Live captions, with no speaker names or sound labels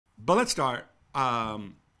But let's start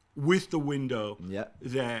with the window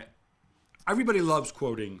that everybody loves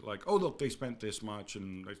quoting, like, oh, look, they spent this much.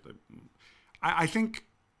 And I think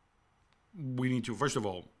we need to, first of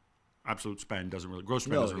all, absolute spend doesn't really, gross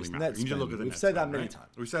spend doesn't really matter. You need to look at the net spend. We've said that many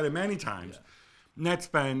times. We've said it many times. Yeah. Net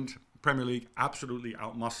spend, Premier League, absolutely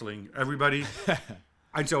out-muscling everybody.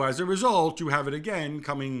 And so as a result, you have it again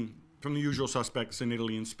coming from the usual suspects in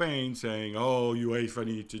Italy and Spain saying, oh, UEFA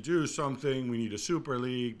need to do something. We need a Super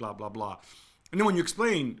League, blah, blah, blah. And then when you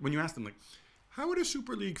ask them, like, how would a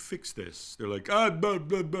Super League fix this? They're like, blah, blah,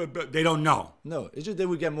 blah, blah. They don't know. No, it's just they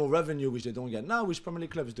would get more revenue, which they don't get now, which Premier League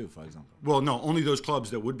clubs do, for example. Well, no, only those clubs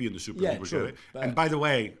that would be in the Super League would get it. And by the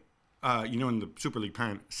way, in the Super League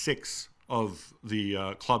pan, 6 of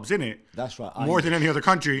the clubs in it, that's right, more than any other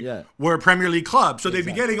country, were Premier League clubs. So they'd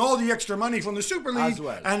be getting all the extra money from the Super League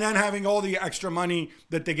and then having all the extra money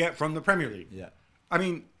that they get from the Premier League. Yeah. I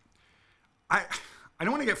mean, I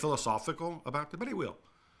don't want to get philosophical about it, but I will.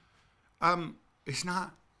 It's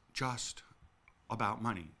not just about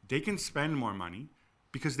money. They can spend more money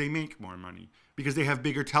because they make more money, because they have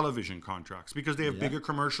bigger television contracts, because they have bigger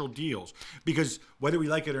commercial deals, because whether we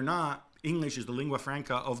like it or not, English is the lingua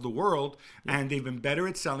franca of the world, and they've been better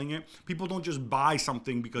at selling it. People don't just buy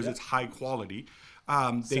something because it's high quality.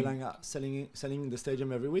 Selling the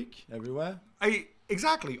stadium every week, everywhere.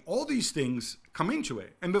 Exactly. All these things come into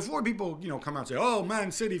it. And before people, come out and say, oh,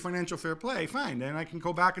 Man City, financial fair play, fine. Then I can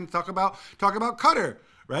go back and talk about Qatar,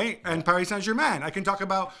 right? And Paris Saint-Germain. I can talk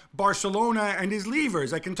about Barcelona and his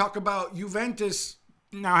levers. I can talk about Juventus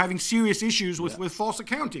now having serious issues with false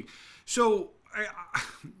accounting. So,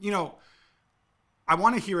 I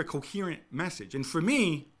want to hear a coherent message. And for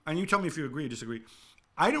me, and you tell me if you agree or disagree,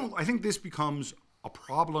 I think this becomes a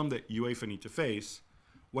problem that UEFA need to face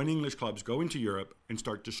when English clubs go into Europe and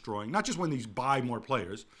start destroying, not just when they buy more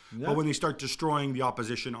players, but when they start destroying the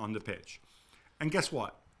opposition on the pitch. And guess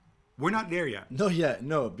what? We're not there yet.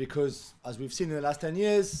 No, because as we've seen in the last 10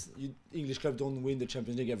 years, English clubs don't win the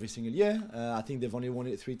Champions League every single year. I think they've only won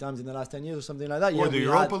it 3 times in the last 10 years or something like that. Or the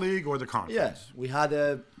Europa League or the Conference. Yeah, we had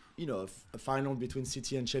a final between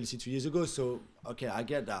City and Chelsea 2 years ago. So, okay, I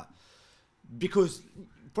get that. Because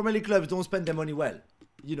Premier League clubs don't spend their money well.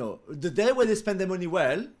 The day where they spend their money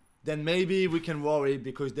well, then maybe we can worry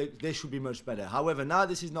because they should be much better. However, now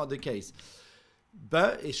this is not the case.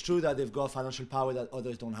 But it's true that they've got financial power that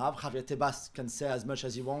others don't have. Javier Tebas can say as much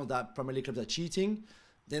as he wants that Premier League clubs are cheating.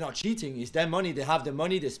 They're not cheating. It's their money. They have the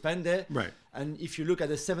money. They spend it. Right. And if you look at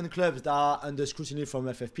the 7 clubs that are under scrutiny from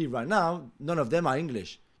FFP right now, none of them are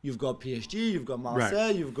English. You've got PSG, you've got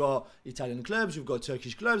Marseille, you've got Italian clubs, you've got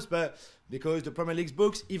Turkish clubs, but because the Premier League's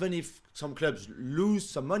books, even if some clubs lose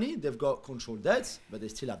some money, they've got controlled debts, but they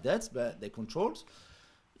still have debts, but they're controlled.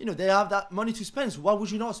 They have that money to spend, so why would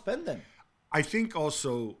you not spend them? I think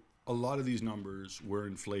also a lot of these numbers were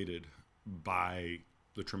inflated by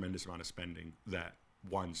the tremendous amount of spending that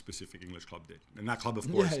one specific English club did. And that club,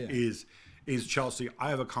 of course, is Chelsea. I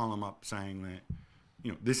have a column up saying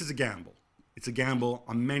that, this is a gamble. It's a gamble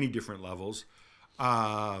on many different levels,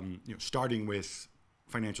 starting with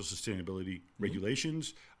financial sustainability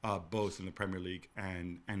regulations, both in the Premier League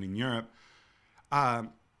and in Europe.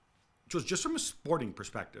 Just from a sporting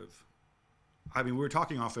perspective, I mean, we were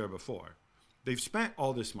talking off air before. They've spent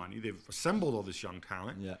all this money. They've assembled all this young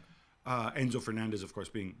talent. Yeah. Enzo Fernandez, of course,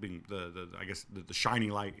 being the shining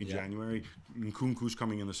light in January. Nkunku's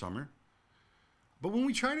coming in the summer. But when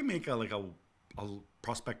we try to make a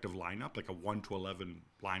prospective lineup, like a 1 to 11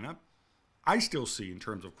 lineup, I still see, in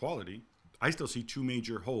terms of quality, I still see 2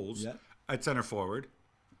 major holes at center forward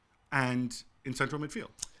and in central midfield.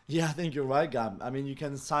 Yeah, I think you're right, Gab. I mean, you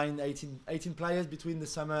can sign 18 players between the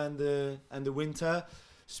summer and the winter,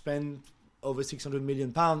 spend over £600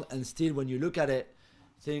 million, and still, when you look at it,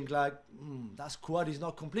 think like, that squad is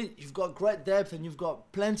not complete. You've got great depth and you've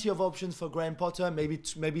got plenty of options for Graham Potter. Maybe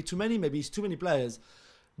too many, maybe it's too many players.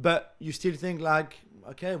 But you still think like,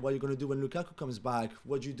 okay, what are you going to do when Lukaku comes back?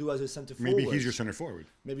 What do you do as a centre forward? Maybe he's your centre forward.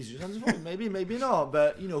 Maybe he's your centre forward. Maybe not.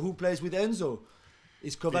 But, who plays with Enzo?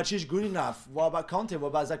 Is Kovacic good enough? What about Conte? What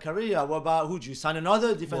about Zakaria? What about who? Do you sign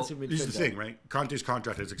another defensive midfielder? This is the thing, right? Conte's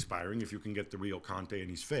contract is expiring. If you can get the real Conte and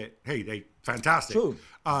he's fit, hey, fantastic. True.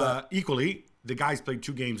 Equally, the guy's played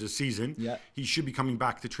 2 games this season. Yeah. He should be coming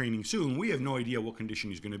back to training soon. We have no idea what condition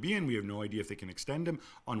he's going to be in. We have no idea if they can extend him,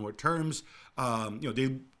 on what terms.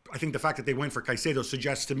 I think the fact that they went for Caicedo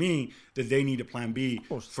suggests to me that they need a plan B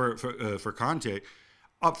for Conte.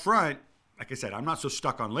 Up front, like I said, I'm not so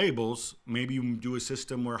stuck on labels. Maybe you do a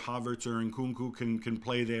system where Havertz or Nkunku can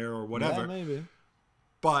play there or whatever. Yeah, maybe.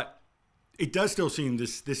 But it does still seem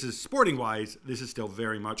this is sporting-wise, this is still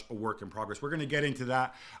very much a work in progress. We're going to get into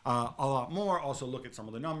that a lot more. Also look at some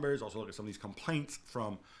of the numbers. Also look at some of these complaints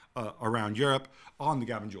from around Europe on the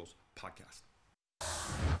Gab and Juls podcast.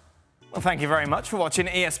 Well, thank you very much for watching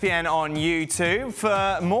ESPN on YouTube.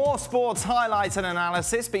 For more sports highlights and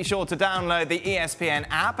analysis, be sure to download the ESPN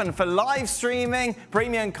app. And for live streaming,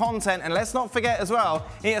 premium content, and let's not forget as well,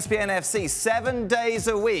 ESPN FC 7 days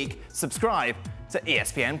a week. Subscribe to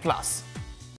ESPN Plus.